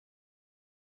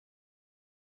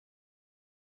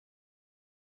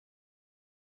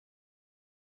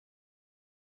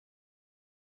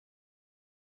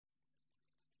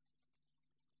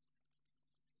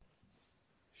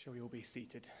Shall we all be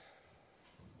seated?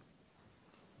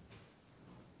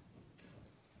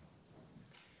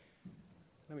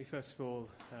 Let me first of all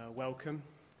welcome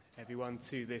everyone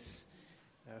to this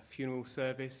funeral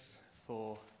service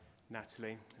for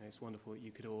Natalie. And it's wonderful that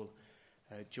you could all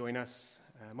join us.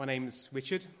 My name's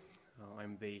Richard.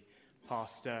 I'm the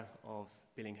pastor of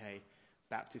Billinghay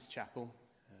Baptist Chapel,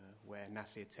 where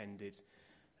Natalie attended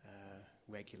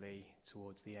regularly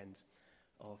towards the end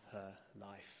of her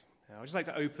life. I'd just like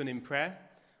to open in prayer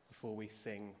before we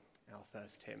sing our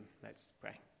first hymn. Let's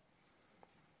pray.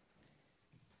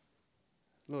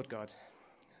 Lord God,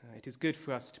 it is good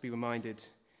for us to be reminded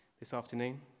this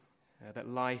afternoon that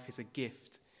life is a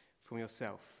gift from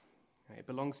yourself. It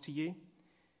belongs to you,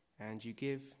 and you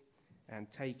give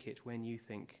and take it when you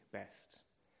think best.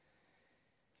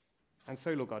 And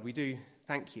so, Lord God, we do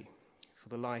thank you for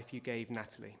the life you gave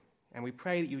Natalie, and we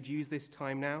pray that you would use this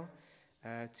time now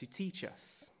to teach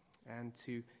us and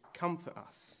to comfort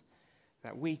us,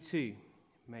 that we too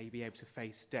may be able to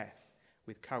face death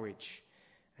with courage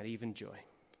and even joy.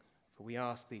 For we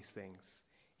ask these things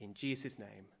in Jesus'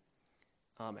 name.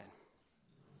 Amen.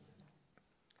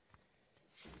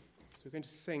 So we're going to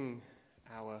sing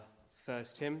our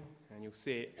first hymn, and you'll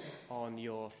see it on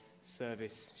your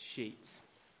service sheet.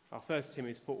 Our first hymn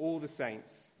is For All the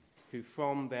Saints who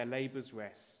from their labours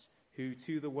rest, who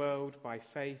to the world by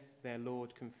faith their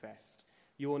Lord confessed.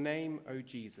 Your name, O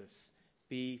Jesus,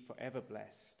 be forever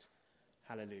blessed.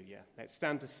 Hallelujah. Let's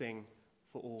stand to sing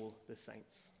For All the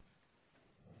Saints.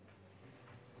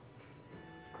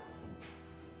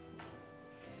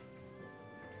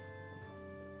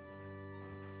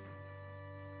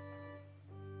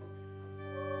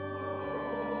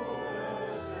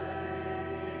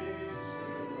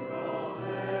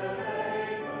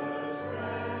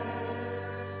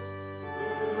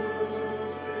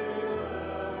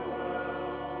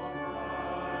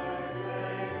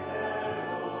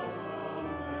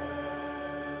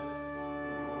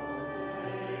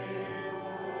 Amen.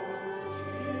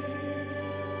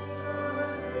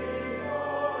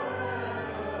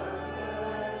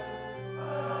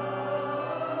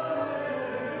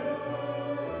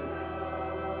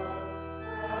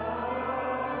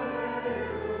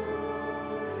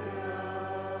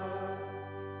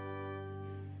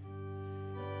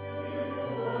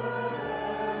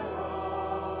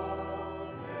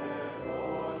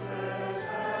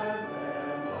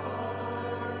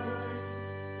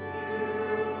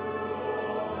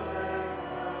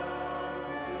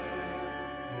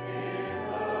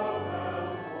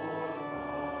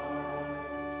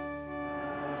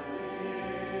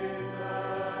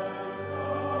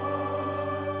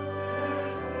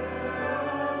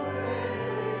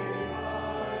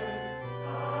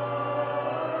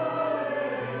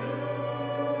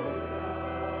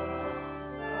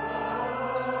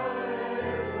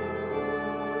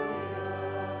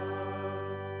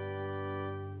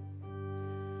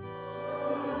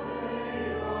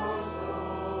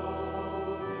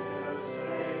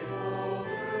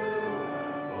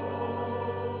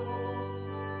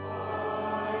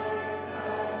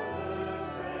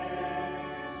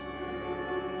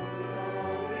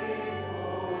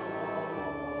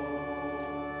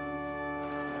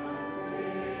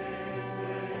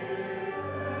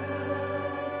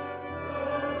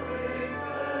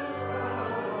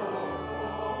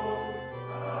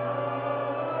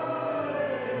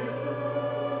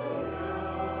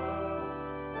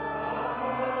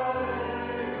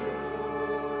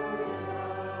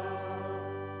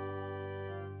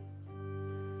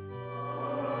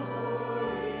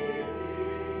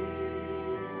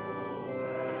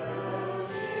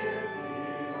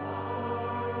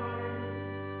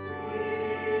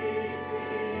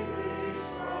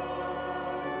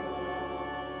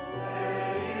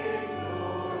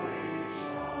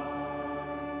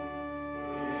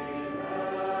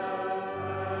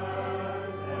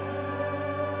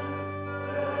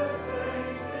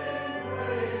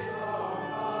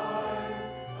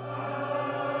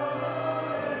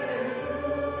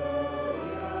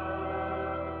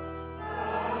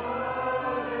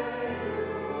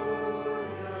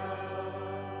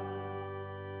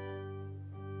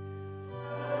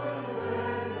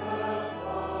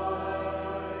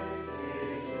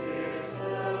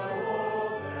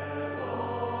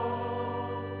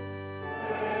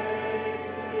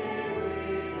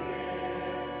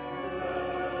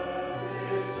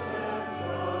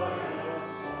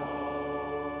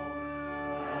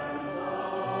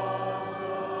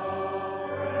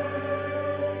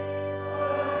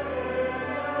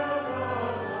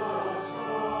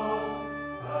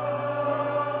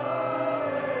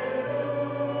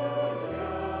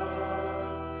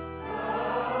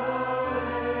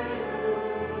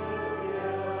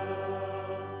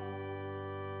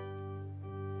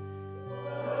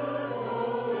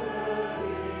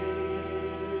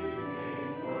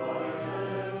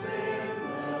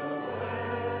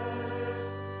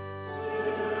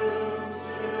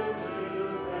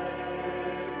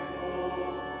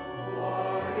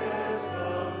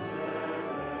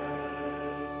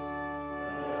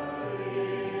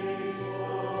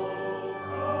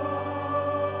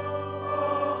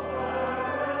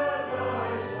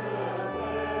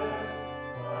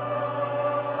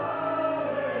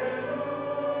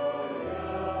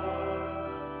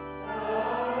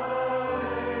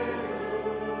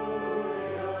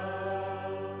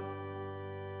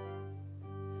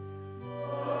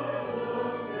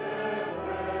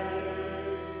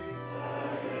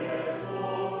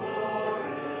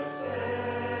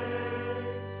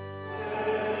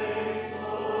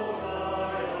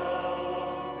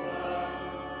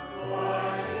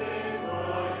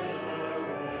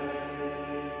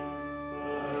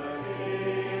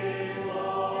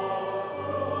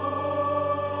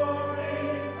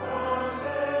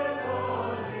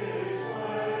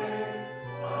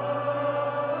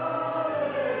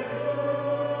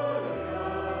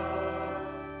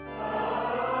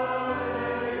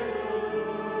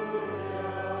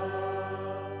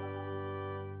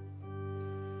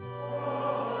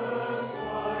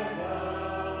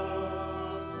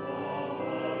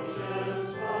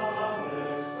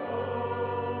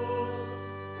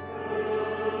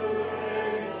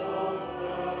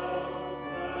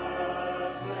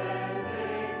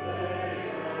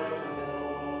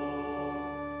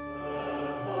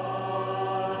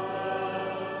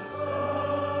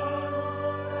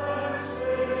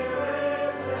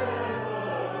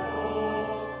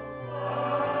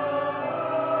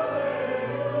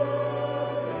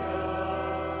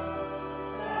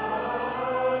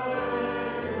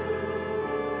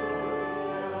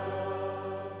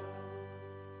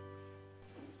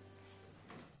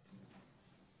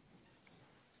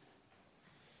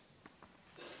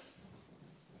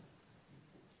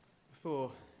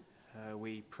 Before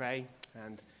we pray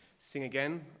and sing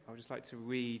again, I would just like to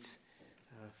read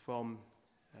from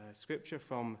Scripture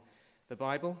from the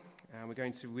Bible. And we're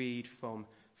going to read from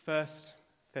 1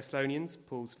 Thessalonians,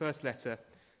 Paul's first letter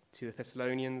to the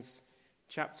Thessalonians,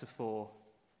 chapter 4,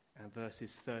 and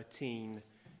verses 13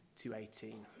 to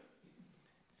 18.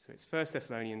 So it's 1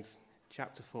 Thessalonians,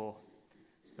 chapter 4,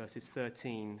 verses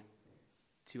 13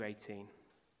 to 18.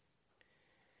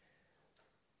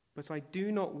 But I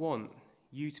do not want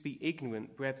you to be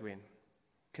ignorant, brethren,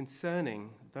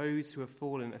 concerning those who have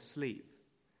fallen asleep,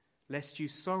 lest you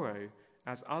sorrow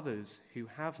as others who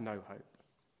have no hope.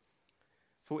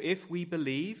 For if we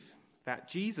believe that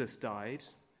Jesus died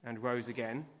and rose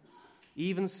again,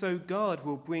 even so God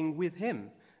will bring with him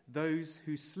those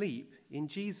who sleep in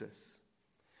Jesus.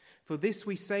 For this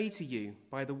we say to you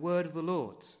by the word of the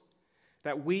Lord,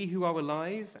 that we who are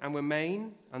alive and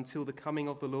remain until the coming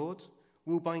of the Lord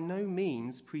will by no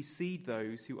means precede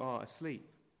those who are asleep.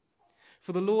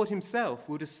 For the Lord himself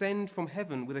will descend from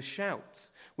heaven with a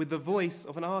shout, with the voice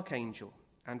of an archangel,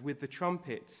 and with the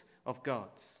trumpet of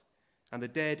God, and the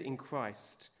dead in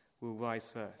Christ will rise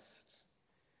first.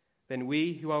 Then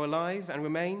we who are alive and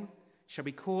remain shall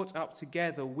be caught up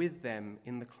together with them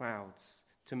in the clouds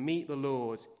to meet the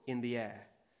Lord in the air,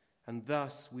 and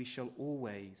thus we shall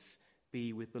always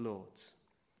be with the Lord.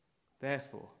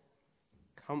 Therefore,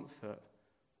 comfort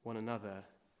one another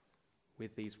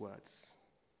with these words.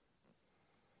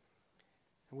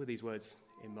 And with these words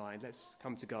in mind, let's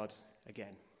come to God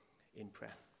again in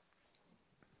prayer.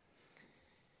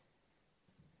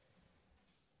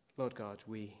 Lord God,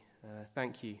 we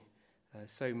thank you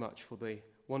so much for the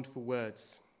wonderful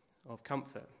words of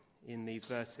comfort in these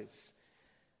verses,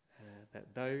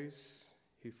 that those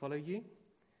who follow you,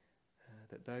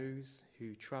 that those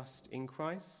who trust in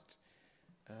Christ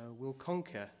will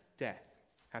conquer death.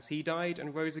 As he died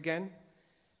and rose again,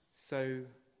 so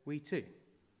we too,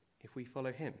 if we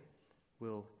follow him,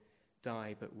 will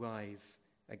die but rise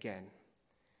again.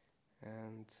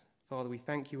 And Father, we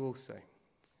thank you also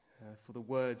for the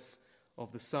words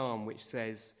of the psalm which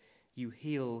says, you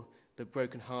heal the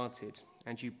brokenhearted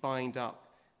and you bind up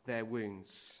their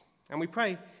wounds. And we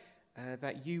pray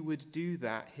that you would do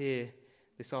that here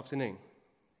this afternoon.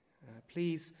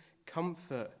 Please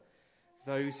comfort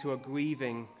those who are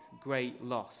grieving great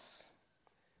loss.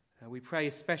 We pray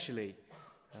especially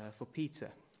for Peter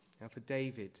and for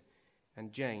David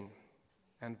and Jane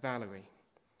and Valerie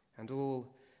and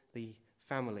all the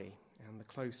family and the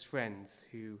close friends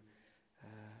who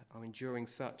are enduring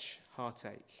such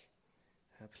heartache.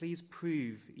 Please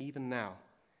prove even now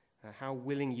how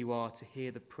willing you are to hear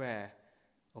the prayer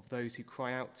of those who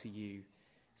cry out to you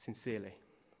sincerely.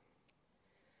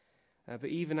 But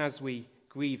even as we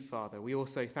grieve, Father, we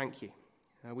also thank you.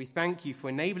 We thank you for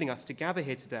enabling us to gather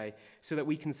here today so that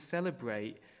we can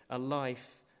celebrate a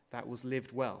life that was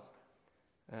lived well,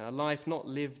 a life not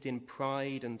lived in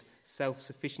pride and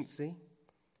self-sufficiency,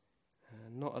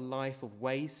 not a life of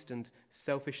waste and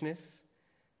selfishness,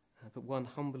 but one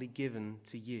humbly given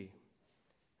to you.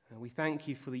 We thank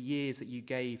you for the years that you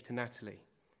gave to Natalie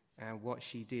and what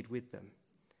she did with them.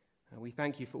 We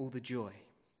thank you for all the joy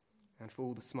and for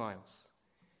all the smiles.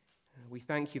 We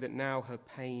thank you that now her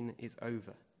pain is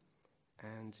over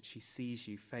and she sees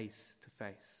you face to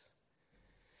face.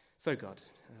 So God,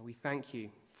 we thank you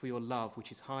for your love,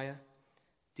 which is higher,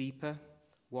 deeper,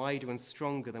 wider and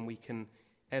stronger than we can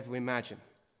ever imagine.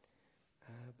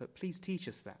 But please teach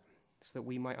us that so that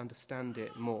we might understand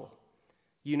it more.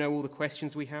 You know all the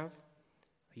questions we have.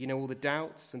 You know all the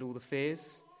doubts and all the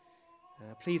fears.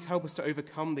 Please help us to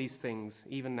overcome these things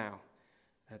even now,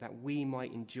 that we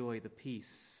might enjoy the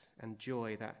peace and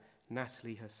joy that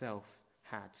Natalie herself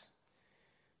had.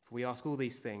 For we ask all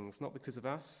these things, not because of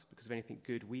us, because of anything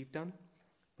good we've done,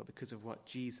 but because of what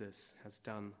Jesus has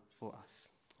done for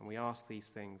us. And we ask these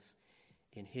things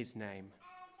in his name.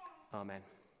 Amen.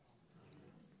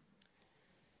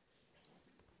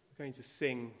 We're going to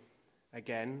sing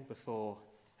again before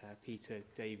Peter,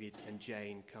 David and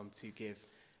Jane come to give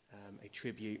a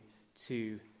tribute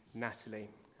to Natalie.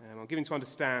 I'm given to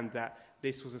understand that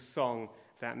this was a song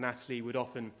that Natalie would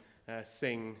often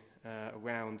sing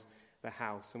around the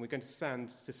house. And we're going to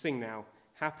sing now,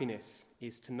 Happiness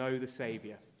is to know the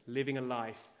Saviour, living a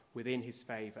life within his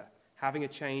favour. Having a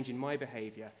change in my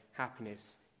behaviour,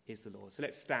 happiness is the Lord. So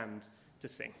let's stand to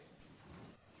sing.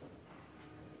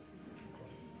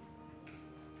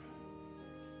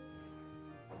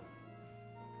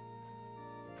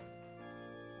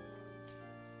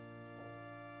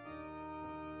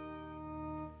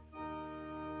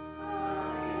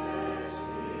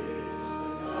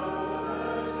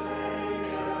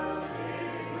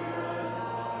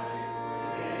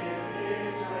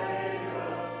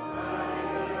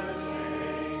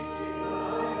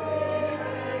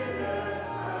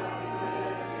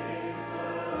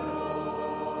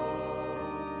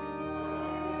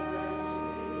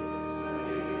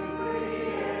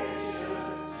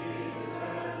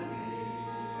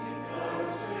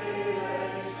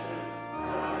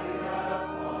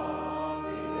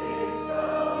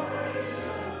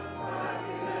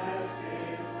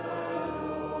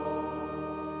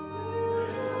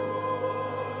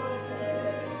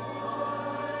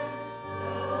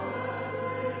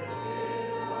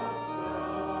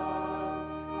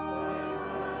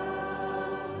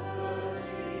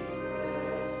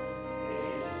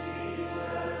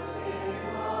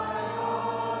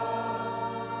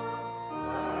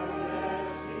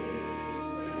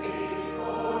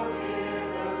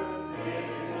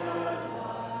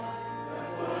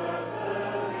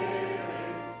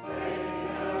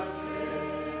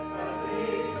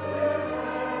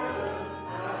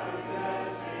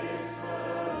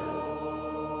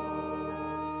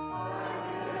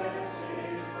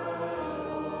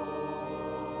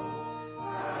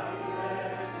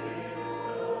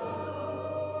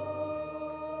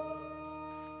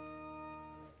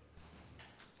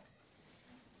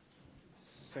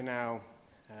 So now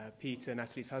Peter,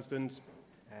 Natalie's husband,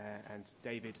 and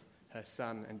David, her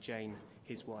son, and Jane,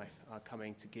 his wife, are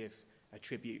coming to give a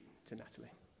tribute to Natalie.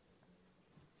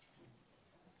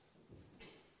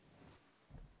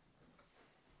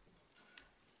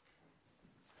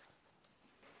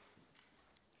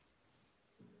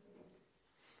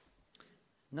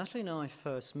 Natalie and I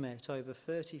first met over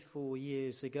 34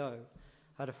 years ago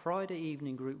at a Friday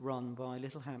evening group run by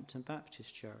Littlehampton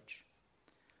Baptist Church.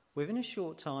 Within a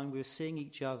short time we were seeing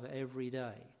each other every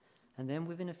day, and then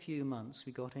within a few months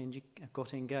we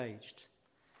got engaged.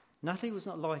 Natalie was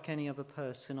not like any other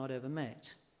person I'd ever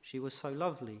met. She was so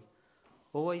lovely,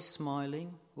 always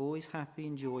smiling, always happy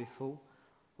and joyful,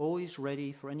 always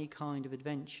ready for any kind of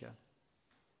adventure.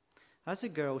 As a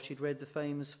girl, she'd read the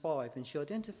famous Five, and she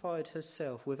identified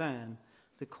herself with Anne,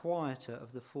 the quieter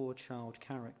of the four child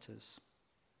characters.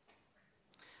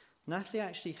 Natalie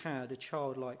actually had a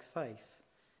childlike faith.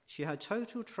 She had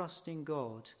total trust in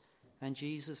God and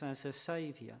Jesus as her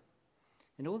saviour.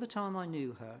 In all the time I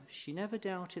knew her, she never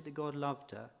doubted that God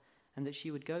loved her and that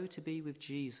she would go to be with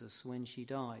Jesus when she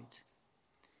died.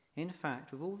 In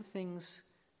fact, with all the things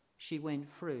she went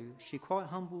through, she quite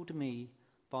humbled me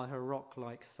by her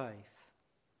rock-like faith.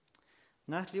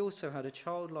 Natalie also had a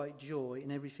childlike joy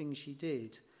in everything she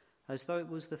did, as though it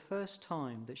was the first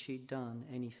time that she'd done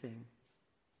anything.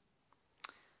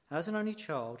 As an only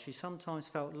child, she sometimes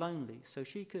felt lonely, so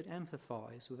she could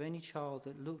empathise with any child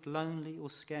that looked lonely or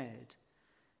scared.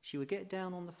 She would get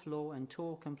down on the floor and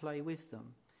talk and play with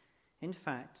them. In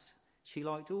fact, she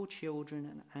liked all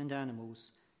children and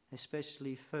animals,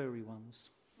 especially furry ones.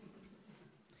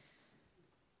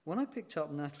 When I picked up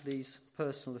Natalie's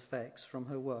personal effects from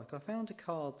her work, I found a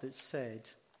card that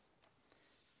said,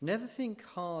 "Never think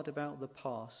hard about the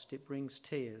past, it brings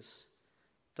tears.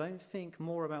 Don't think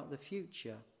more about the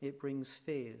future, it brings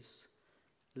fears.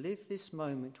 Live this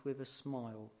moment with a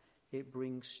smile, it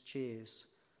brings cheers.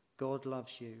 God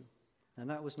loves you." And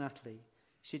that was Natalie.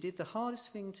 She did the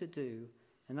hardest thing to do,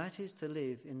 and that is to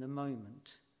live in the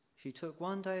moment. She took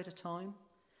one day at a time.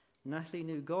 Natalie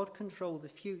knew God controlled the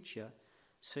future,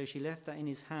 so she left that in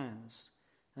his hands,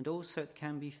 and also it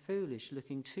can be foolish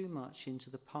looking too much into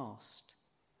the past.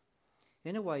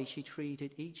 In a way, she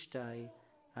treated each day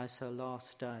as her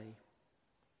last day.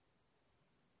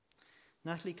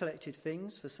 Natalie collected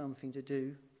things for something to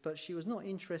do, but she was not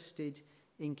interested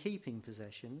in keeping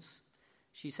possessions.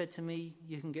 She said to me,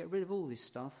 "You can get rid of all this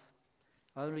stuff,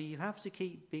 only you have to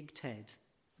keep Big Ted."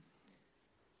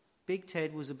 Big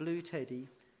Ted was a blue teddy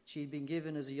she'd been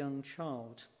given as a young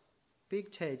child.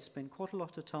 Big Ted spent quite a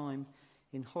lot of time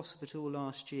in hospital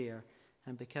last year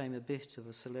and became a bit of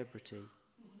a celebrity.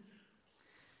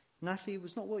 Natalie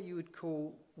was not what you would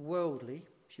call worldly.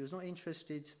 She was not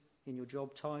interested in your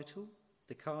job title,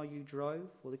 the car you drove,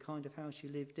 or the kind of house you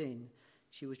lived in.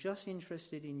 She was just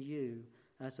interested in you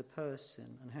as a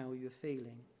person and how you were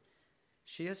feeling.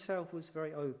 She herself was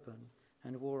very open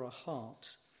and wore a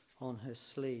heart on her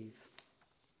sleeve.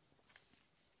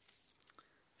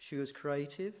 She was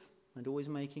creative and always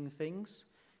making things.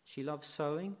 She loved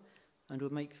sewing and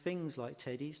would make things like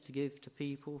teddies to give to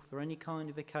people for any kind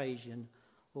of occasion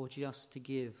or just to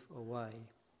give away.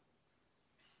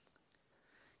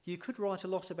 You could write a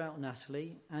lot about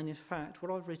Natalie, and in fact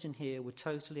what I've written here would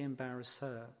totally embarrass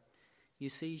her. You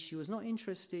see, she was not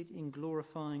interested in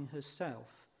glorifying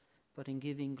herself, but in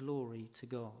giving glory to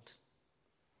God.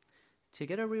 To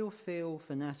get a real feel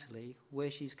for Natalie,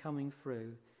 where she's coming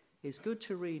through, it's good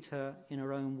to read her in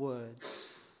her own words.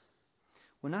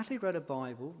 When Natalie read a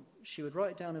Bible, she would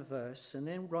write down a verse and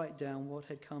then write down what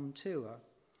had come to her.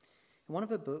 In one of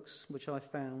her books, which I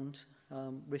found,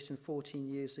 written 14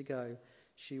 years ago,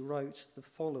 she wrote the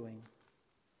following.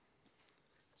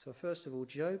 So first of all,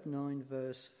 Job 9,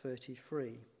 verse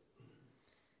 33.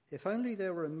 "If only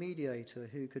there were a mediator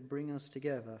who could bring us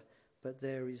together, but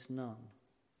there is none."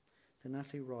 Then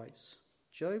Natalie writes,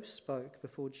 "Job spoke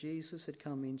before Jesus had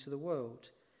come into the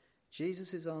world.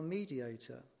 Jesus is our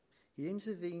mediator. He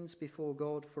intervenes before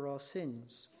God for our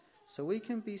sins, so we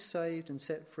can be saved and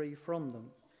set free from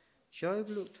them. Job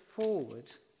looked forward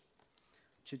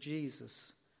to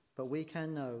Jesus, but we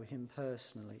can know him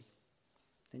personally."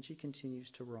 Then she continues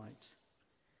to write,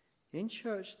 "In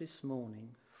church this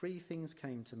morning, 3 things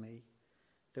came to me.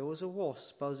 There was a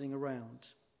wasp buzzing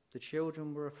around. The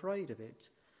children were afraid of it,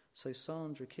 so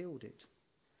Sandra killed it.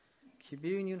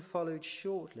 Communion followed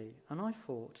shortly, and I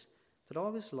thought that I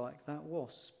was like that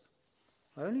wasp.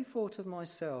 I only thought of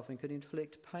myself and could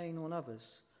inflict pain on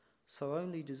others, so I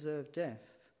only deserved death.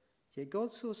 Yet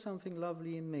God saw something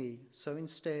lovely in me, so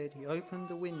instead he opened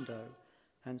the window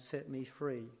and set me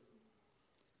free.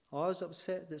 I was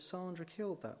upset that Sandra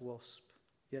killed that wasp,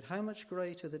 yet how much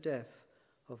greater the death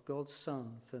of God's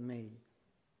Son for me.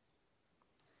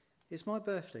 It's my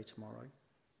birthday tomorrow.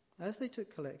 As they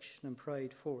took collection and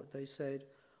prayed for it, they said,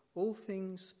 all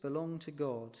things belong to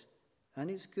God, and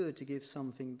it's good to give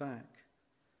something back.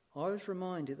 I was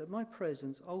reminded that my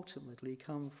presents ultimately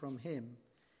come from him.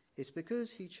 It's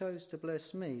because he chose to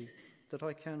bless me that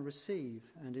I can receive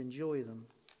and enjoy them.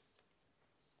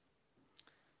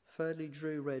 Thirdly,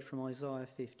 Drew read from Isaiah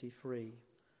 53.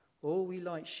 All we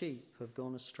like sheep have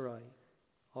gone astray.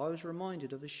 I was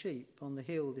reminded of the sheep on the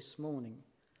hill this morning.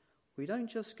 We don't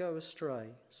just go astray.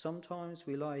 Sometimes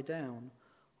we lie down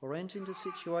or enter into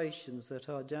situations that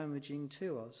are damaging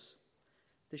to us.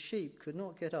 The sheep could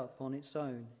not get up on its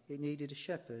own. It needed a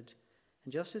shepherd.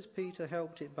 And just as Peter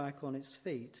helped it back on its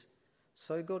feet,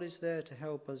 so God is there to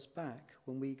help us back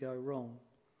when we go wrong.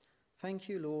 Thank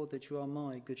you, Lord, that you are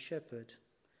my good shepherd.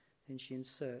 Then she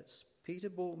inserts, Peter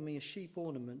bought me a sheep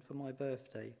ornament for my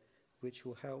birthday, which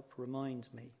will help remind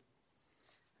me.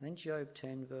 And then Job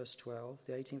 10, verse 12,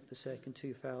 the 18th of the 2nd,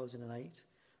 2008,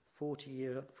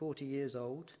 40 years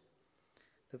old.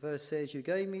 The verse says, you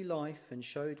gave me life and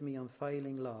showed me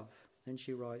unfailing love. Then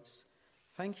she writes,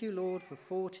 thank you, Lord, for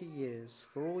 40 years,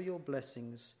 for all your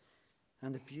blessings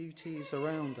and the beauties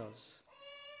around us.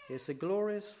 It's a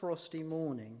glorious frosty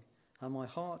morning, and my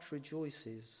heart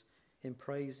rejoices in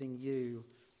praising you,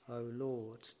 O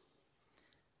Lord.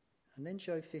 And then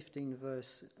Job 15,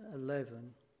 verse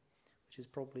 11, which is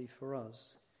probably for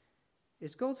us.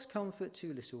 Is God's comfort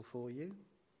too little for you?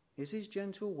 Is his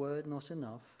gentle word not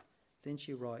enough? Then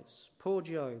she writes, poor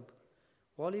Job,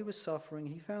 while he was suffering,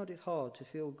 he found it hard to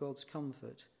feel God's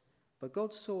comfort, but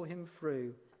God saw him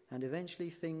through, and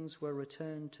eventually things were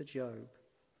returned to Job.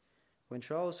 When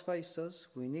trials face us,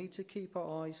 we need to keep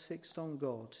our eyes fixed on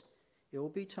God. It will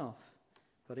be tough,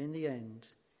 but in the end,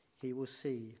 he will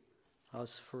see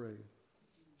us through.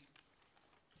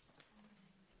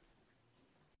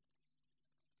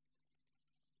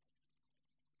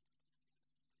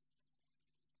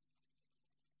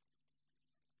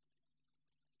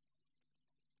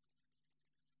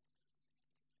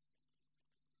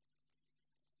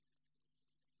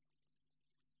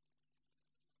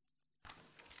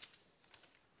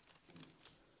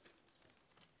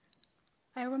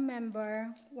 I remember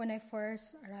when I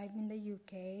first arrived in the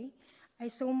UK, I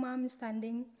saw Mom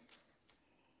standing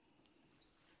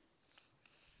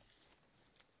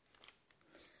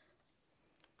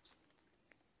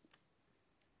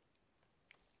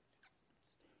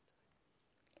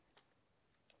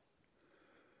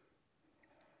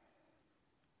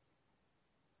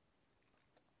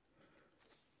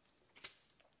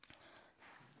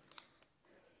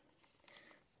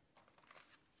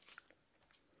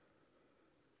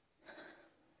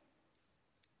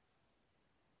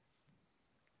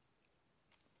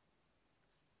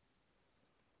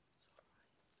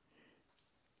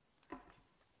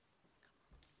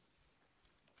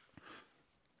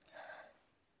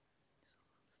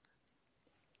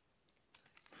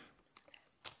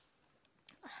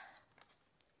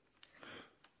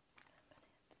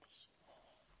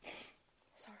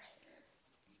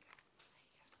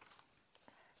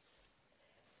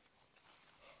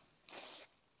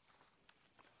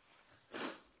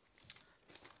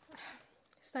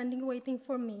standing waiting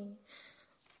for me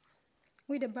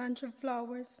with a bunch of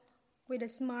flowers, with a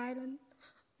smile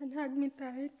and hugged me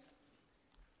tight.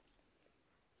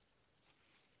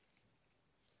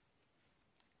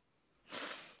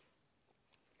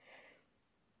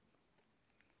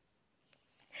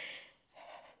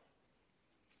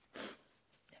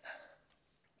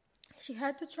 She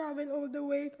had to travel all the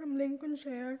way from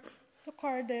Lincolnshire to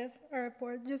Cardiff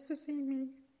Airport just to see me.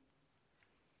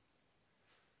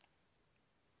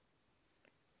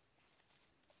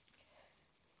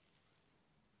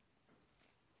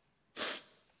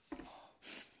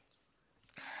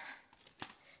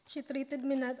 She treated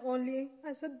me not only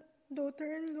as a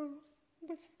daughter-in-law,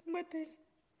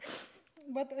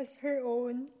 but as her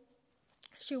own.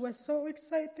 She was so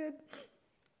excited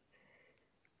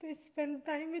to spend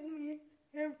time with me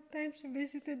every time she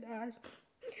visited us.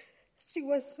 She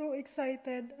was so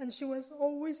excited, and she was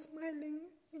always smiling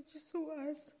when she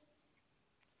saw us.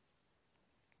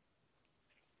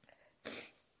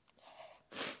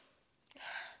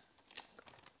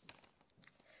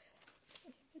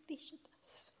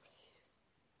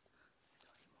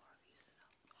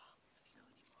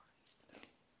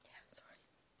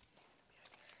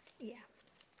 Yeah.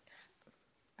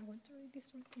 I want to read this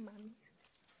one to Mommy.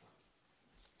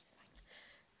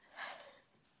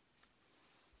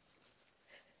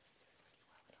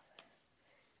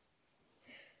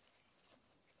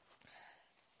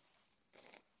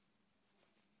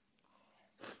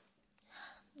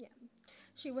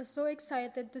 She was so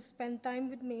excited to spend time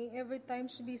with me every time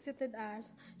she visited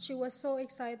us. She was so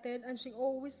excited and she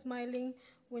always smiling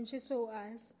when she saw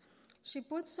us. She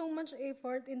put so much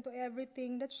effort into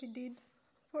everything that she did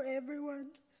for everyone,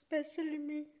 especially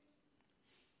me.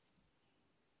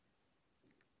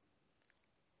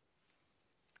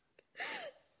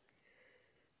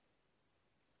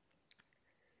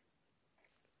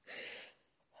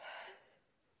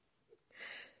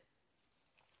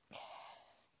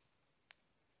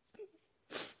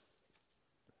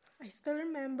 I still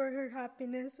remember her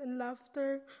happiness and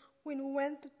laughter when we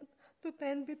went to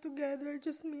Tenby together,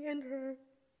 just me and her,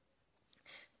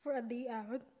 for a day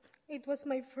out. It was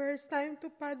my first time to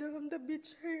paddle on the beach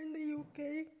here in the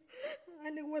UK,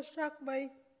 and I was shocked by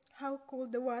how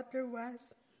cold the water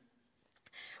was.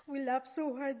 We laughed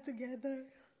so hard together.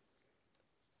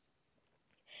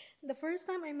 The first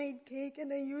time I made cake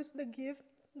and I used the gift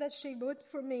that she bought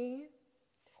for me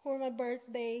for my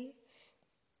birthday.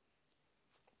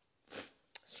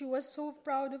 She was so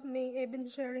proud of me, even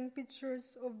sharing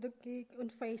pictures of the cake on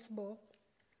Facebook.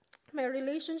 My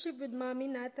relationship with Mommy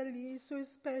Natalie is so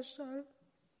special.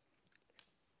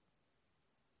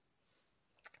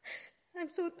 I'm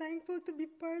so thankful to be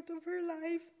part of her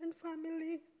life and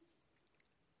family.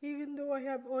 Even though I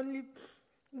have only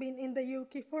been in the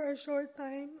UK for a short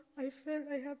time, I feel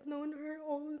I have known her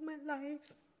all my life.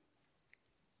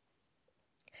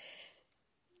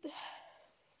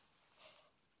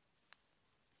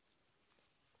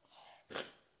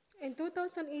 In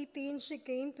 2018, she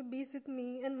came to visit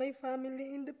me and my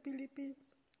family in the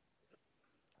Philippines.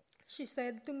 She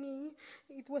said to me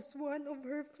it was one of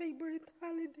her favorite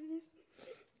holidays.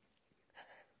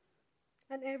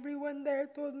 And everyone there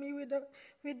told me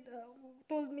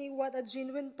told me what a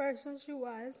genuine person she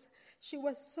was. She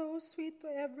was so sweet to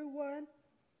everyone,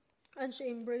 and she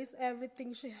embraced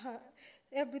everything she had.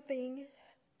 Everything.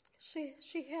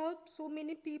 She helped so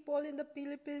many people in the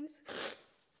Philippines,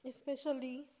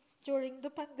 especially during the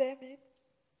pandemic,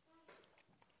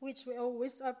 which we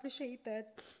always appreciated.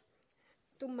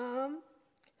 To Mom,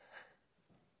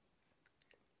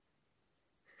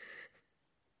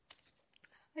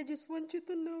 I just want you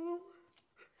to know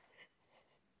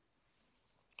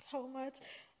how much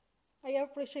I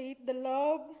appreciate the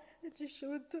love that you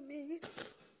showed to me,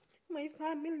 my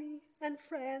family, and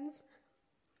friends.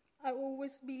 I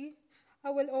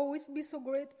will always be so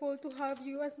grateful to have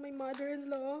you as my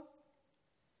mother-in-law.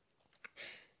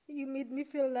 You made me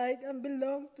feel like I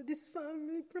belong to this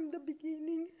family from the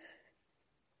beginning.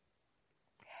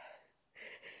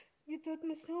 You taught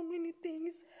me so many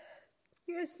things.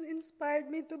 You inspired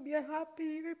me to be a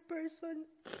happier person.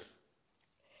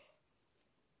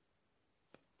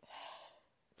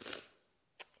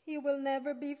 You will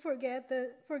never be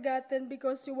forgotten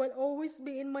because you will always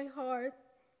be in my heart.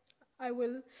 I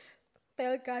will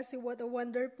tell Cassie what a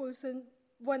wonderful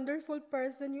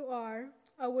person you are.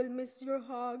 I will miss your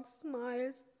hugs,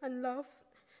 smiles, and laugh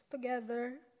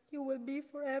together. You will be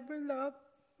forever loved,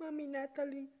 Mommy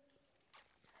Natalie.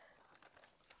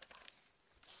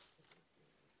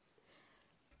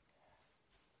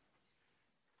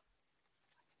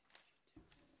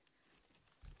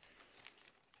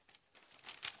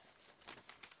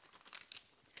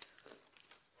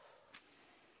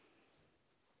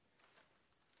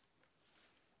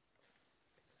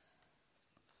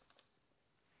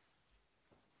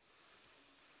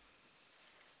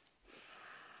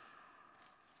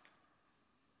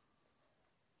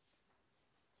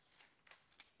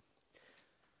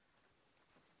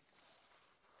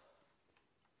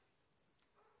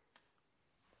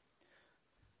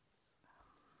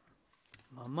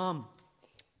 My mum,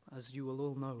 as you will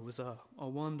all know, was a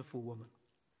wonderful woman.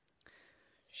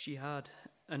 She had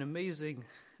an amazing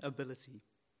ability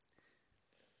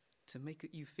to make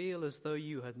you feel as though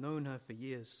you had known her for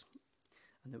years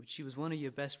and that she was one of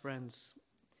your best friends,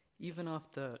 even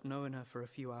after knowing her for a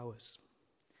few hours.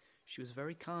 She was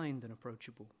very kind and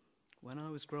approachable. When I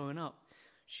was growing up,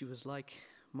 she was like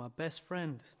my best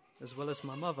friend as well as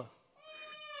my mother.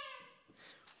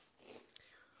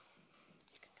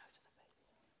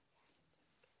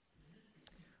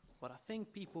 What I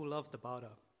think people loved about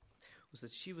her was that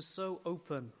she was so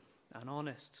open and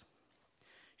honest.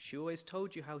 She always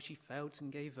told you how she felt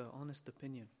and gave her honest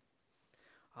opinion.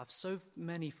 I have so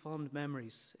many fond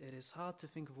memories, it is hard to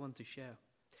think of one to share.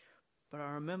 But I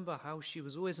remember how she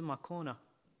was always in my corner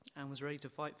and was ready to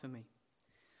fight for me.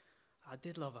 I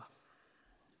did love her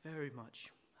very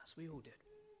much, as we all did.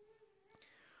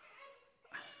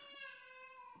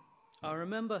 I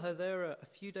remember her there a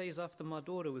few days after my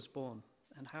daughter was born,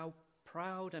 and how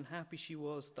proud and happy she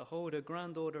was to hold her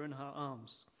granddaughter in her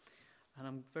arms. And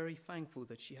I'm very thankful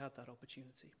that she had that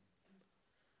opportunity.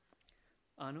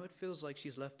 I know it feels like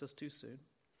she's left us too soon,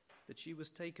 that she was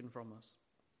taken from us.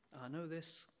 I know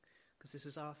this because this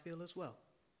is how I feel as well.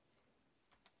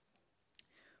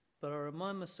 But I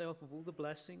remind myself of all the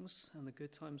blessings and the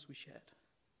good times we shared.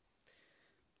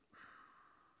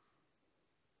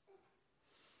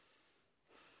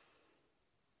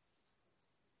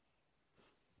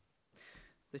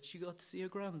 That she got to see her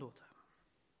granddaughter.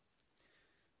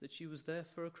 That she was there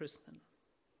for a christening.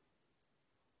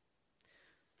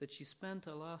 That she spent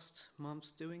her last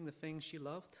months doing the things she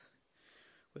loved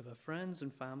with her friends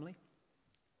and family.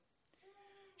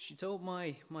 She told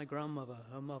my grandmother,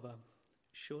 her mother,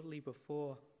 shortly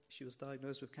before she was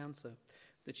diagnosed with cancer,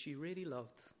 that she really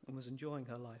loved and was enjoying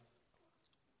her life.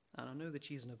 And I know that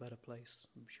she's in a better place.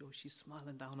 I'm sure she's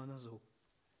smiling down on us all.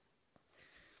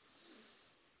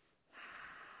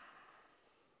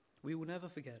 We will never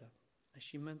forget her, as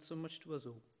she meant so much to us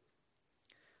all.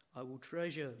 I will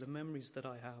treasure the memories that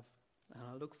I have, and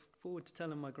I look forward to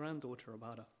telling my granddaughter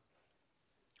about her.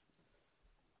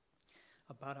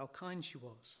 About how kind she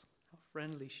was, how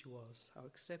friendly she was, how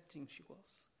accepting she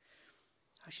was,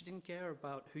 how she didn't care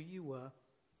about who you were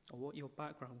or what your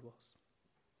background was.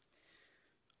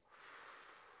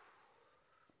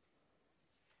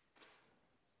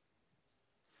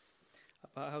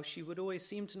 About how she would always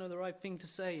seem to know the right thing to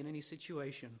say in any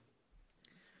situation.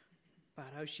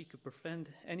 About how she could befriend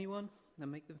anyone and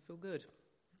make them feel good.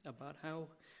 About how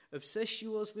obsessed she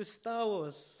was with Star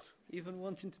Wars, even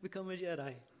wanting to become a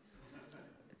Jedi.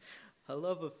 Her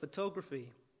love of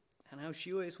photography, and how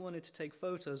she always wanted to take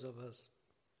photos of us.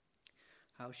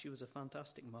 How she was a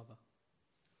fantastic mother,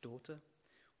 daughter,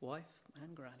 wife,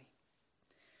 and granny.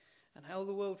 And how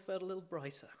the world felt a little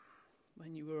brighter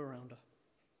when you were around her.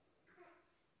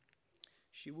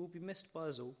 She will be missed by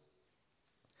us all,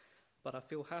 but I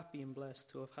feel happy and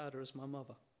blessed to have had her as my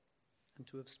mother and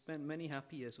to have spent many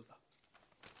happy years with her.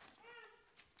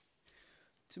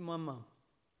 To my mum,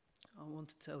 I want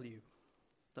to tell you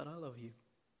that I love you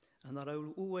and that I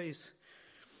will always,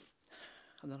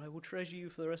 and that I will treasure you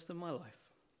for the rest of my life.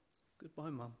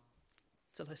 Goodbye, Mum,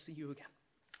 till I see you again.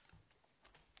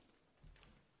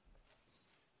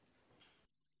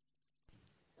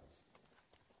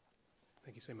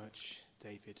 Thank you so much,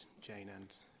 David, Jane,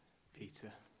 and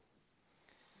Peter.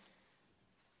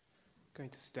 I'm going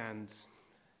to stand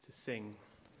to sing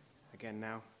again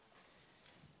now.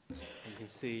 You can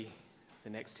see the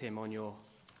next hymn on your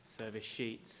service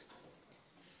sheet.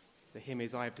 The hymn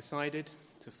is, I have decided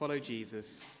to follow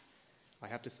Jesus. I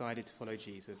have decided to follow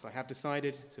Jesus. I have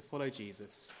decided to follow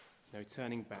Jesus. No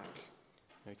turning back.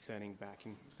 No turning back.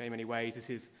 In very many ways, this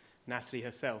is Natalie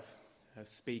herself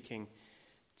speaking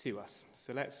to us.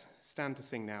 So let's stand to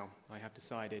sing now. I have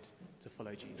decided to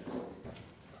follow Jesus.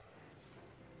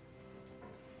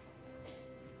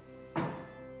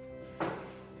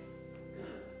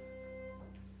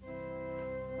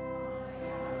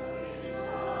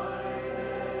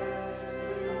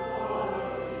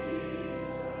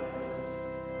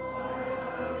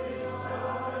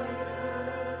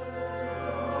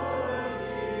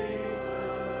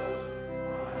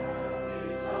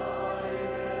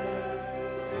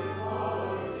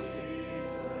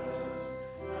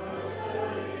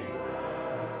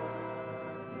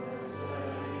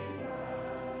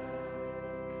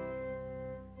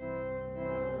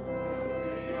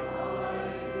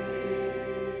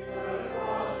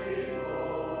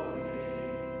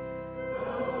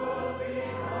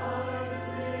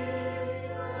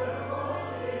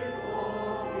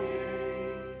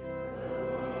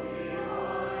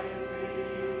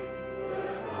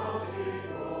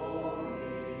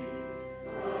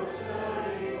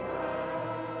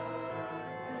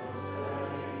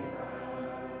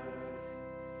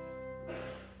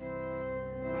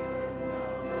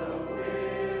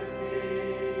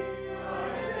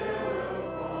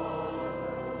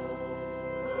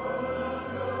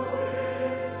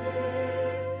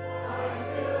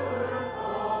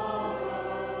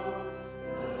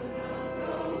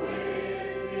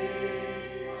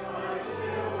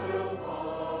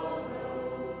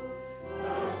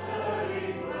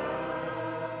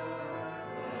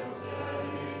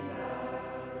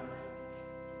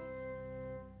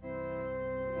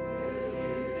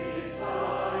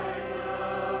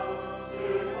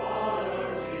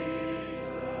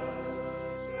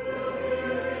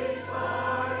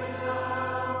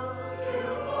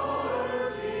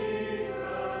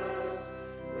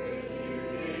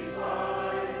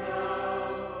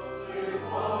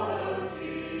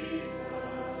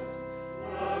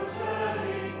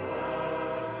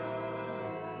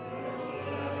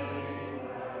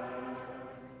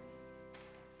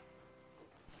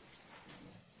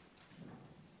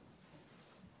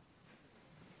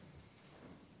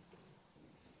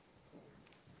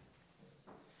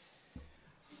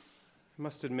 I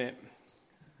must admit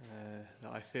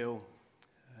that I feel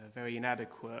very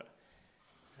inadequate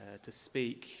to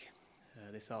speak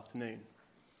this afternoon.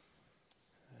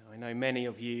 I know many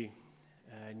of you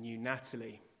knew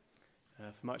Natalie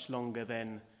for much longer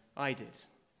than I did.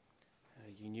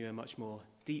 You knew her much more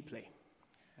deeply,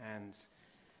 and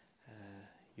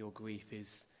your grief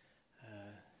is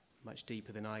much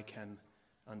deeper than I can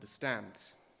understand.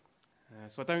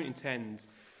 So I don't intend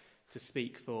to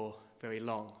speak for very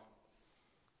long.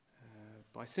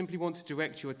 But I simply want to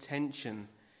direct your attention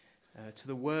to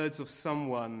the words of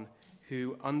someone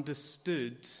who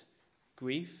understood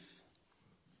grief,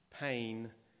 pain,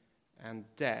 and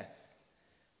death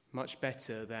much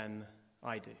better than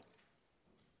I do.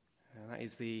 And that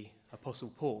is the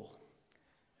Apostle Paul,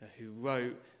 who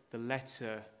wrote the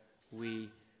letter we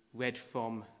read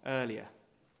from earlier.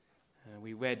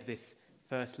 We read this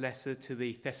first letter to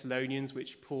the Thessalonians,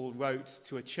 which Paul wrote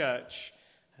to a church,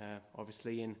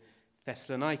 obviously in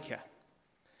Thessalonica.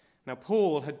 Now,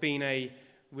 Paul had been a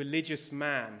religious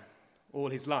man all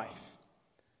his life.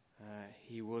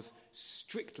 He was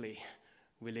strictly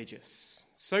religious.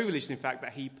 So religious, in fact,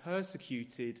 that he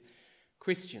persecuted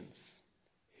Christians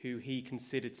who he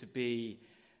considered to be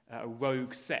a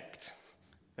rogue sect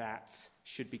that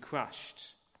should be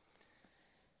crushed.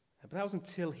 But that was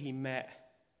until he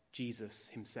met Jesus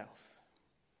himself.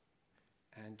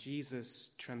 And Jesus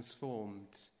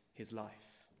transformed his life.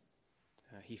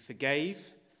 He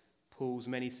forgave Paul's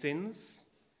many sins,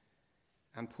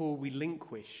 and Paul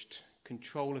relinquished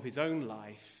control of his own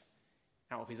life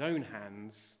out of his own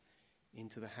hands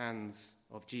into the hands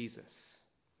of Jesus.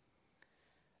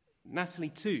 Natalie,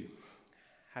 too,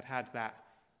 has had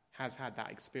that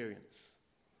experience.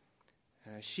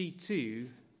 She, too,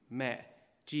 met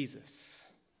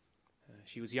Jesus.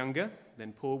 She was younger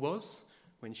than Paul was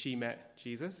when she met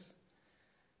Jesus.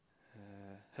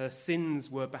 Her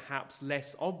sins were perhaps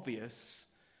less obvious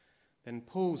than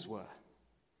Paul's were,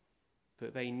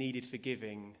 but they needed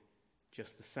forgiving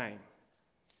just the same.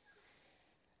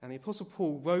 And the Apostle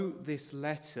Paul wrote this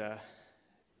letter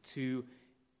to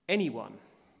anyone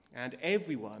and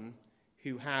everyone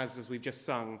who has, as we've just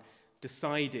sung,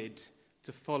 decided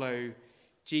to follow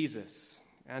Jesus.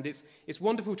 And it's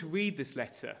wonderful to read this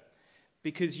letter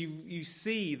because you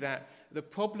see that the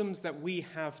problems that we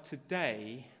have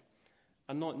today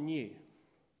are not new.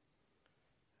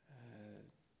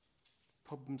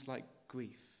 Problems like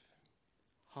grief,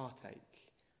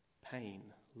 heartache, pain,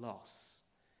 loss.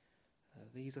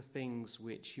 These are things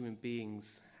which human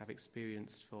beings have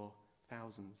experienced for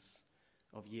thousands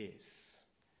of years.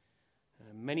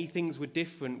 Many things were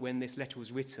different when this letter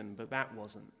was written, but that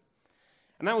wasn't.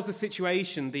 And that was the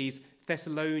situation these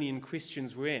Thessalonian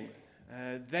Christians were in.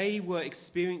 They were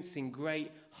experiencing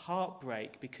great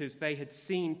heartbreak because they had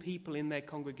seen people in their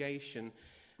congregation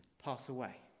pass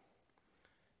away.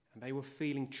 And they were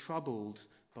feeling troubled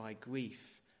by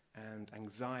grief and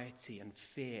anxiety and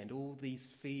fear and all these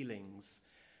feelings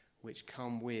which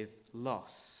come with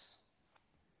loss.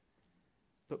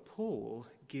 But Paul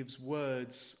gives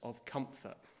words of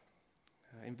comfort.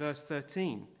 In verse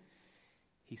 13,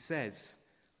 he says,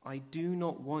 "I do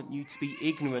not want you to be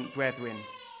ignorant, brethren,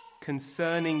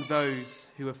 concerning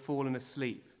those who have fallen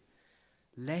asleep,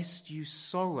 lest you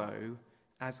sorrow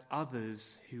as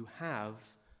others who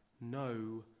have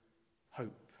no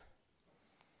hope."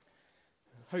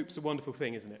 Hope's a wonderful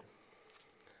thing, isn't it?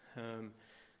 I don't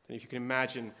know if you can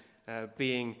imagine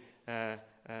being a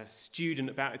student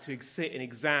about to sit an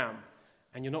exam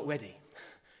and you're not ready.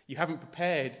 You haven't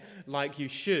prepared like you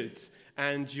should,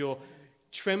 and you're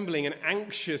trembling and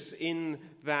anxious in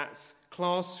that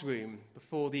classroom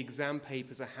before the exam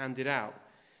papers are handed out,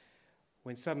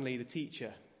 when suddenly the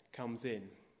teacher comes in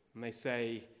and they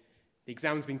say, "The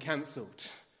exam's been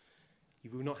cancelled.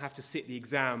 You will not have to sit the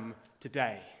exam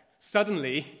today."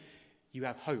 Suddenly, you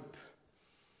have hope.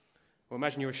 Or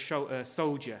imagine you're a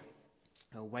soldier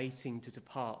waiting to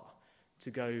depart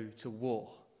to go to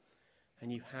war,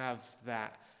 and you have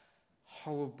that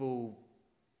horrible,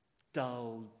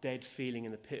 dull, dead feeling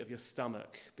in the pit of your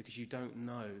stomach because you don't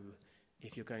know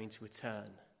if you're going to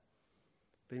return.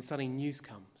 But then suddenly news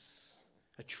comes.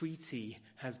 A treaty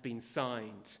has been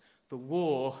signed. The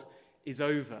war is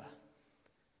over.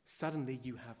 Suddenly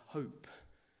you have hope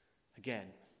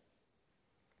again.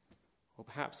 Or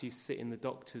perhaps you sit in the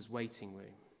doctor's waiting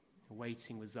room,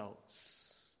 awaiting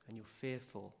results, and you're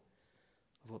fearful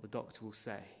of what the doctor will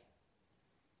say.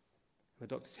 The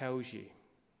doctor tells you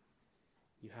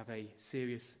you have a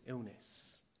serious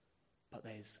illness, but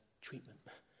there's treatment,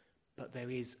 but there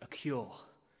is a cure.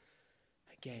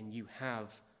 Again, you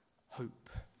have hope.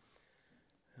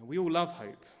 And we all love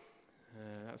hope.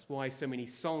 That's why so many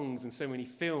songs and so many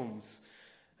films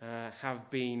have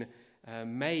been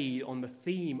made on the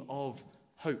theme of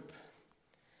hope.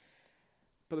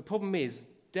 But the problem is,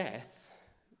 death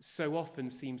so often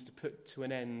seems to put to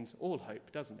an end all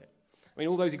hope, doesn't it? I mean,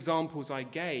 all those examples I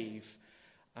gave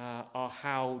are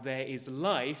how there is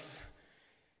life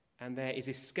and there is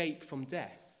escape from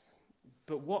death.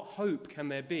 But what hope can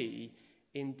there be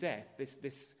in death?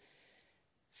 This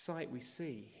sight we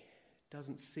see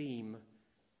doesn't seem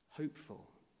hopeful.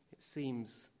 It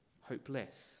seems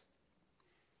hopeless.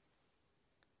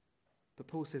 But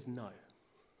Paul says no.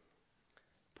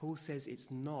 Paul says it's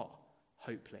not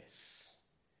hopeless.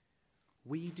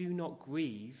 We do not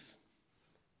grieve.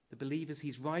 The believers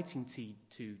he's writing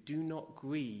to do not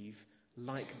grieve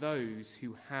like those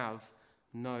who have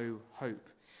no hope.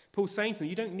 Paul's saying to them,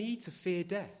 you don't need to fear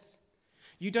death.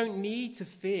 You don't need to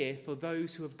fear for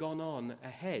those who have gone on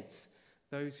ahead,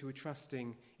 those who are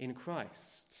trusting in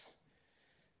Christ.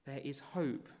 There is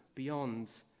hope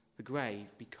beyond the grave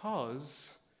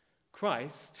because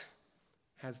Christ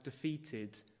has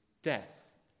defeated death.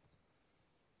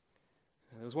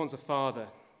 There was once a father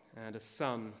and a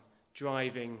son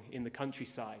driving in the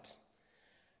countryside.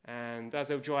 And as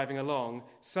they were driving along,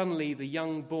 suddenly the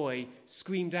young boy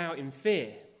screamed out in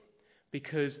fear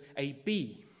because a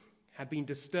bee had been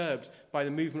disturbed by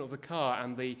the movement of the car,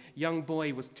 and the young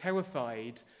boy was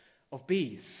terrified of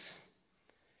bees.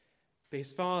 But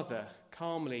his father,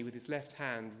 calmly with his left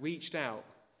hand, reached out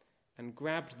and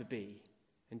grabbed the bee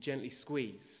and gently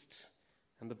squeezed,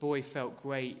 and the boy felt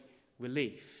great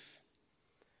relief.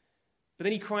 But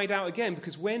then he cried out again,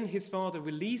 because when his father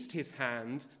released his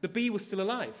hand, the bee was still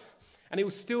alive, and it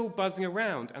was still buzzing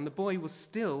around, and the boy was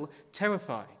still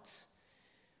terrified.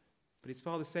 But his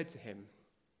father said to him,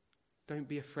 "Don't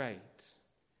be afraid."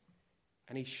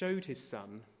 And he showed his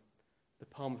son the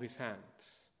palm of his hand,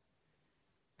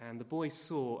 and the boy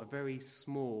saw a very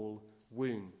small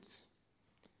wound.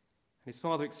 And his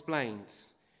father explained,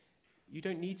 "You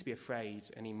don't need to be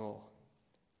afraid anymore.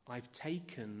 I've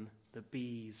taken the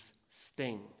bee's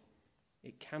sting.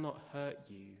 It cannot hurt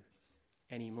you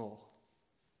anymore."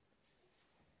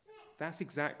 That's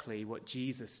exactly what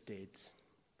Jesus did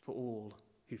for all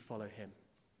who follow him.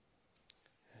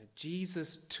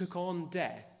 Jesus took on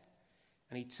death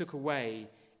and he took away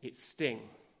its sting.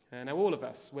 Now all of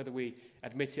us, whether we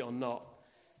admit it or not,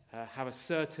 have a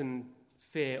certain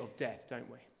fear of death, don't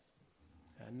we?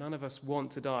 None of us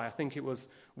want to die. I think it was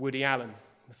Woody Allen,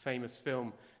 the famous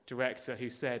film director, who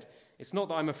said, "It's not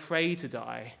that I'm afraid to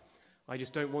die, I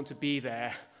just don't want to be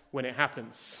there when it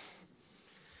happens."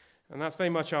 And that's very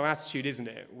much our attitude, isn't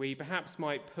it? We perhaps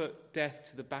might put death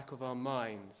to the back of our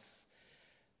minds,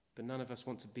 but none of us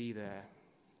want to be there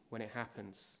when it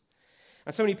happens.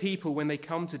 And so many people, when they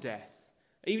come to death,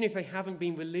 even if they haven't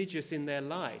been religious in their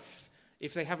life,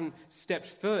 if they haven't stepped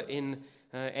foot in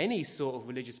any sort of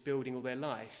religious building all their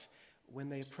life, when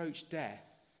they approach death,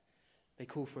 they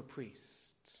call for a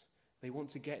priest. They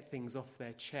want to get things off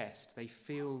their chest. They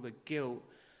feel the guilt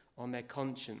on their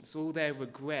conscience. All their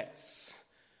regrets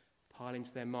pile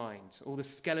into their minds. All the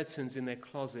skeletons in their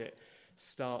closet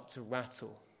start to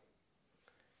rattle.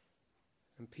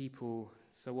 And people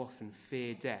so often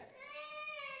fear death.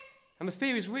 And the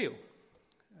fear is real.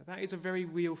 That is a very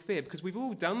real fear, because we've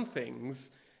all done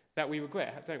things that we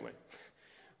regret, don't we?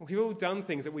 We've all done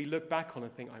things that we look back on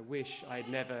and think, "I wish I had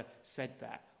never said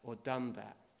that or done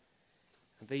that."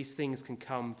 And these things can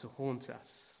come to haunt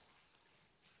us.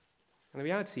 And the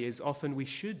reality is, often we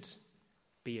should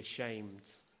be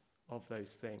ashamed of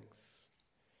those things.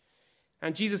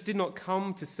 And Jesus did not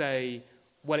come to say,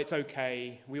 "Well, it's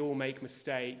okay, we all make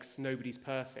mistakes, nobody's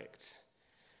perfect."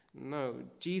 No,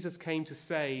 Jesus came to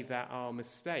say that our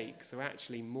mistakes are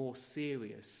actually more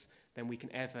serious than we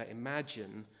can ever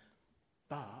imagine,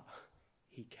 but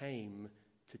he came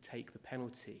to take the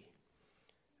penalty.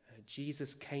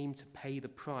 Jesus came to pay the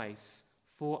price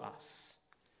for us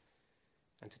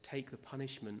and to take the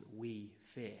punishment we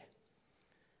fear.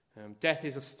 Death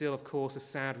is still, of course, a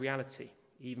sad reality,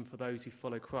 even for those who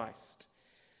follow Christ.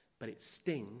 But its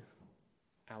sting,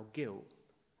 our guilt,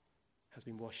 has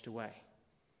been washed away.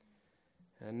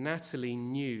 Natalie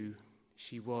knew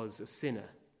she was a sinner,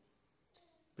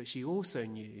 but she also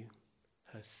knew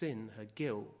her sin, her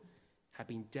guilt, had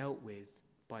been dealt with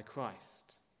by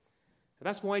Christ. And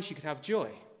that's why she could have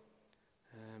joy.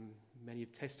 Many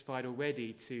have testified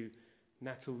already to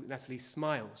Natalie's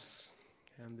smiles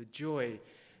and the joy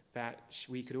that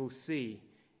we could all see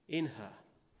in her.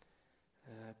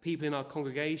 People in our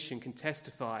congregation can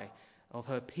testify of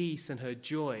her peace and her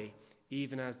joy,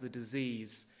 even as the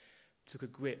disease took a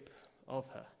grip of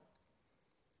her.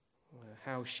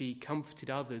 how she comforted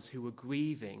others who were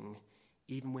grieving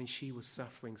even when she was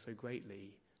suffering so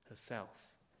greatly herself.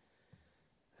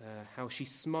 How she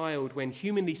smiled when,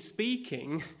 humanly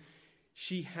speaking,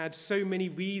 she had so many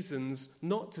reasons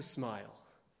not to smile.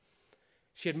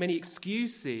 She had many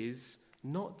excuses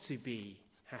not to be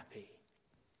happy.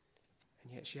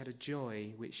 And yet she had a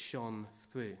joy which shone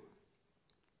through.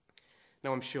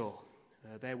 Now I'm sure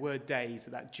there were days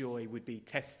that joy would be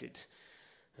tested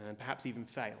and perhaps even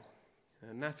fail.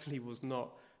 Natalie was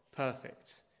not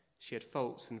perfect. She had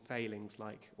faults and failings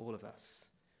like all of us.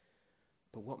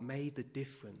 But what made the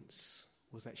difference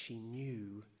was that she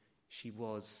knew she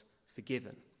was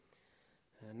forgiven.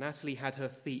 Natalie had her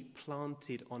feet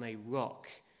planted on a rock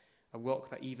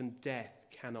that even death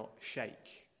cannot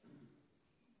shake.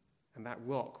 And that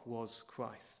rock was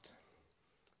Christ.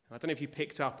 I don't know if you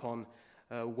picked up on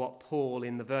what Paul,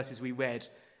 in the verses we read,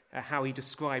 how he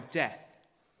described death.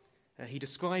 He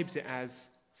describes it as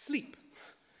sleep.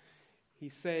 He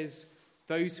says,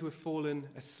 those who have fallen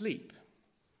asleep.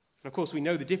 And of course, we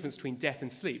know the difference between death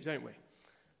and sleep, don't we?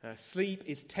 Sleep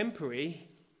is temporary,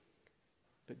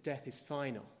 but death is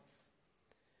final.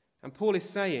 And Paul is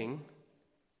saying,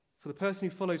 for the person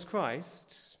who follows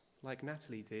Christ, like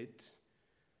Natalie did,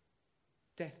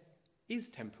 death is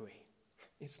temporary.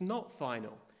 It's not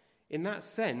final. In that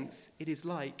sense, it is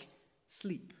like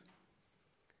sleep.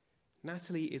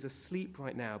 Natalie is asleep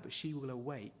right now, but she will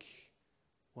awake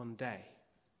one day.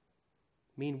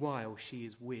 Meanwhile, she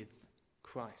is with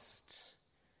Christ.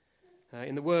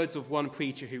 In the words of one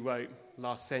preacher who wrote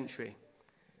last century,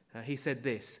 he said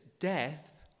this: death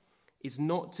is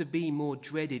not to be more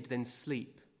dreaded than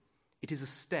sleep. It is a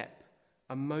step,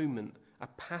 a moment, a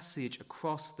passage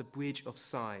across the bridge of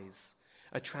sighs,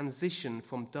 a transition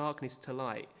from darkness to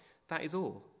light. That is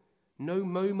all. No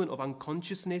moment of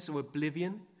unconsciousness or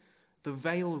oblivion. The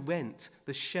veil rent,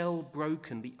 the shell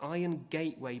broken, the iron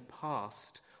gateway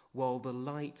passed, while the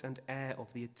light and air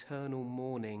of the eternal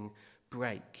morning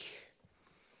break.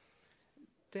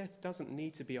 Death doesn't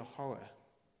need to be a horror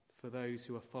for those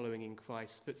who are following in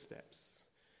Christ's footsteps,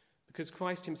 because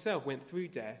Christ himself went through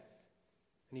death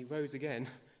and he rose again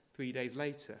 3 days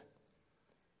later.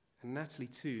 And Natalie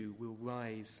too will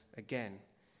rise again,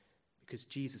 because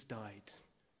Jesus died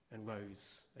and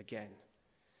rose again.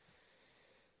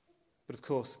 But of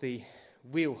course, the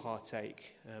real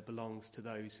heartache belongs to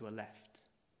those who are left.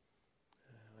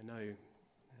 I know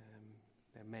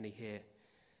there are many here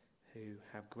who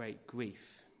have great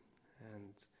grief,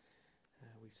 and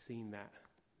we've seen that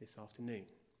this afternoon.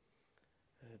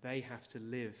 They have to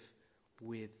live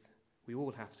with, we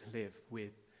all have to live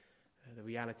with the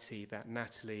reality that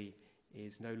Natalie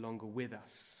is no longer with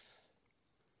us.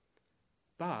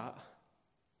 But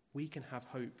we can have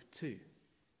hope too.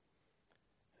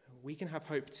 We can have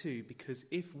hope too, because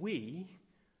if we,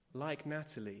 like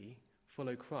Natalie,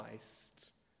 follow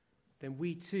Christ, then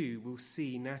we too will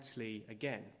see Natalie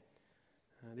again.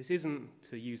 This isn't,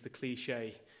 to use the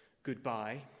cliche,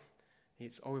 goodbye.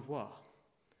 It's au revoir,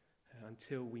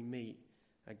 until we meet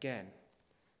again.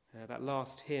 That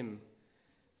last hymn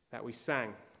that we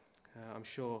sang, I'm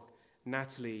sure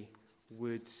Natalie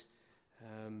would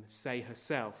say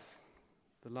herself,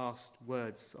 the last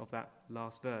words of that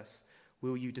last verse: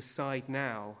 will you decide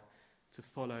now to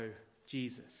follow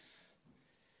Jesus?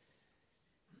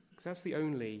 Because that's the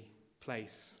only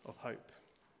place of hope.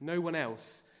 No one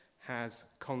else has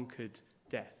conquered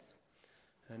death.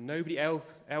 And nobody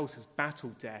else has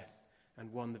battled death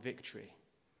and won the victory.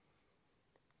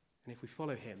 And if we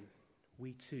follow him,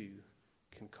 we too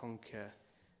can conquer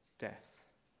death.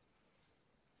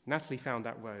 Natalie found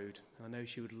that road, and I know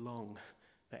she would long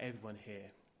that everyone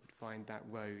here would find that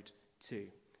road too.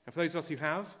 And for those of us who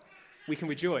have, we can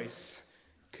rejoice,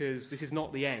 because this is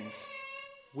not the end.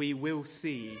 We will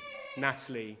see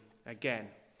Natalie again.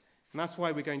 And that's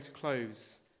why we're going to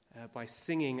close by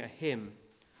singing a hymn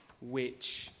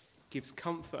which gives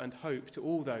comfort and hope to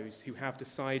all those who have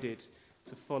decided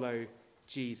to follow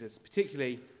Jesus.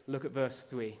 Particularly, look at verse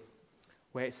 3,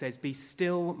 where it says, "Be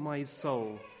still, my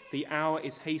soul, the hour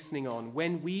is hastening on,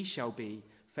 when we shall be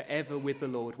forever with the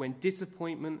Lord, when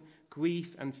disappointment,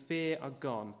 grief, and fear are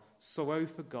gone, sorrow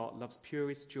forgot, love's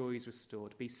purest joys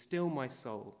restored. Be still, my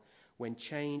soul, when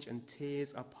change and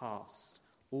tears are past,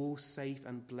 all safe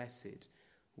and blessed,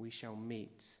 we shall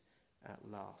meet at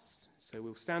last." So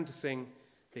we'll stand to sing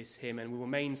this hymn, and we'll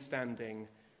remain standing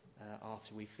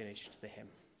after we've finished the hymn.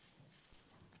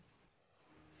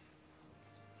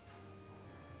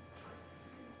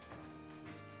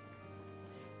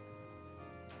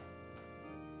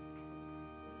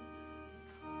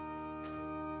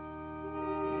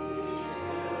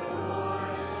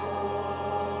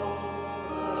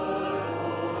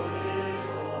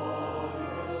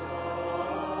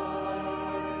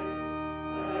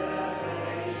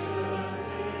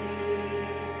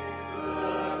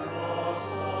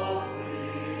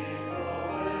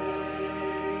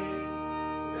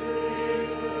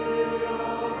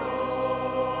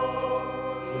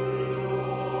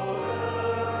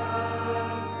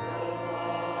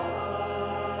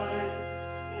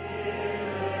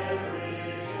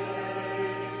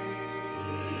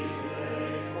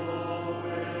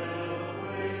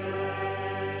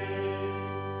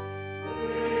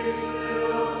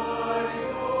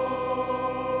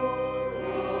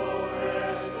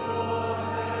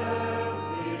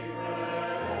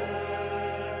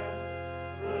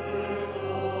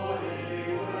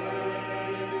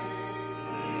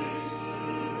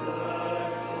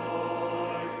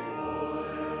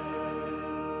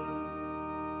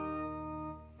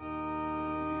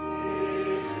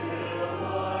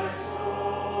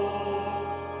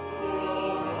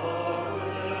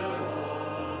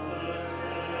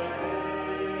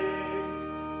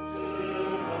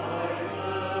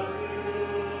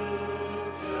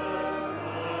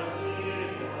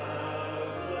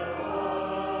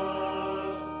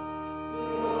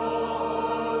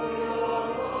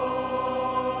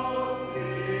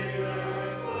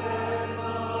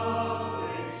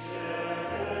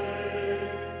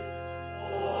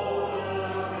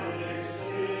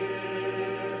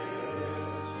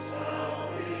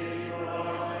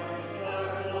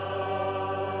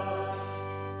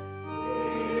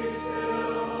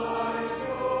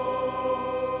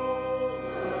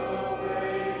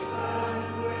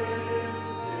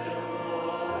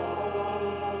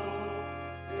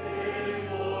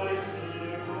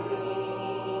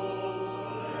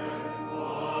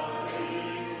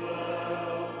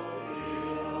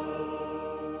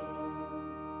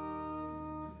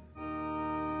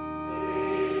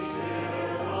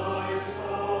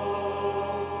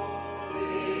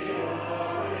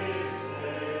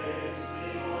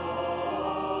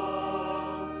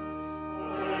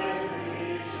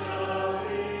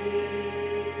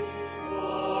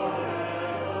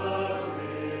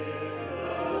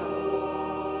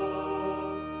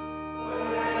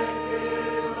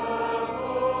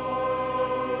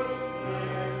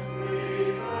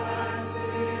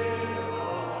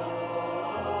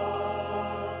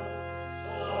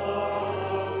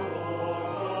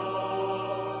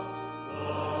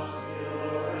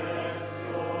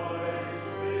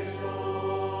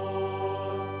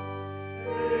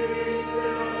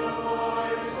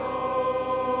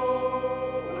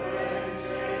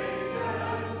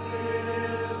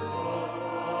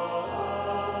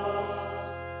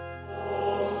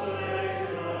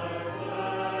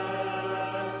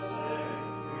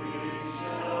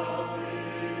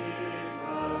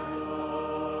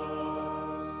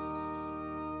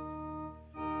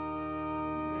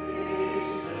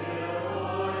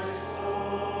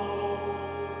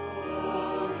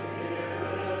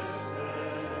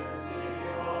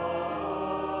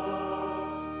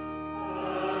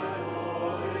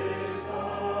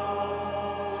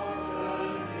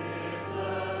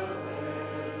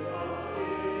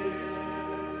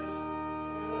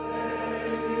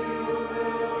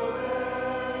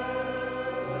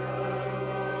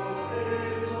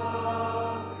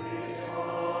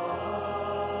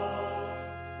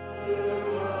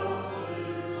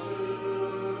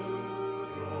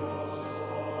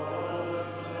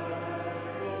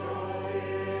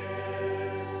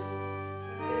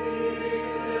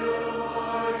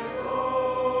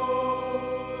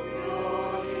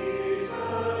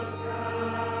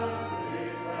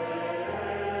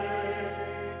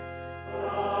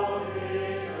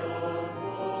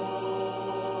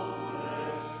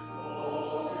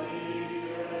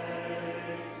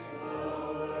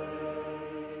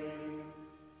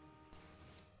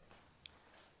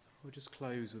 We'll just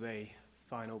close with a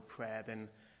final prayer. Then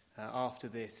after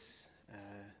this,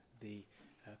 the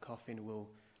coffin will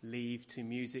leave to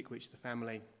music, which the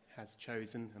family has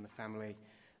chosen, and the family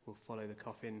will follow the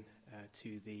coffin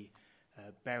to the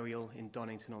burial in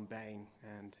Donington-on-Bain.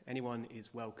 And anyone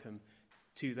is welcome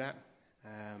to that.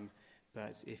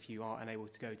 But if you are unable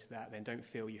to go to that, then don't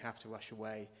feel you have to rush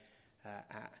away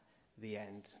at the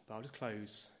end. But I'll just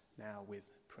close now with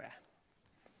prayer.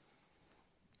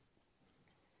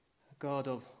 God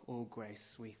of all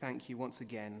grace, we thank you once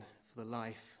again for the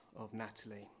life of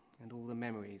Natalie and all the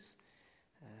memories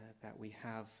that we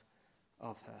have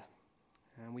of her.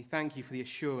 And we thank you for the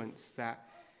assurance that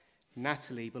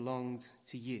Natalie belonged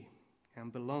to you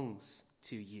and belongs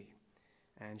to you.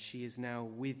 And she is now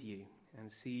with you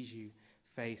and sees you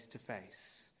face to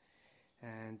face.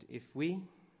 And if we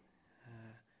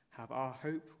have our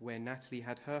hope where Natalie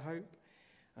had her hope,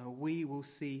 we will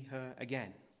see her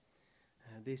again.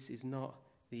 This is not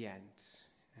the end.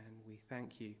 And we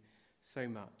thank you so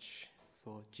much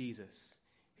for Jesus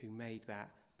who made that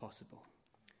possible.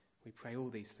 We pray all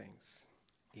these things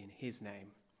in his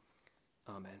name.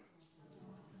 Amen.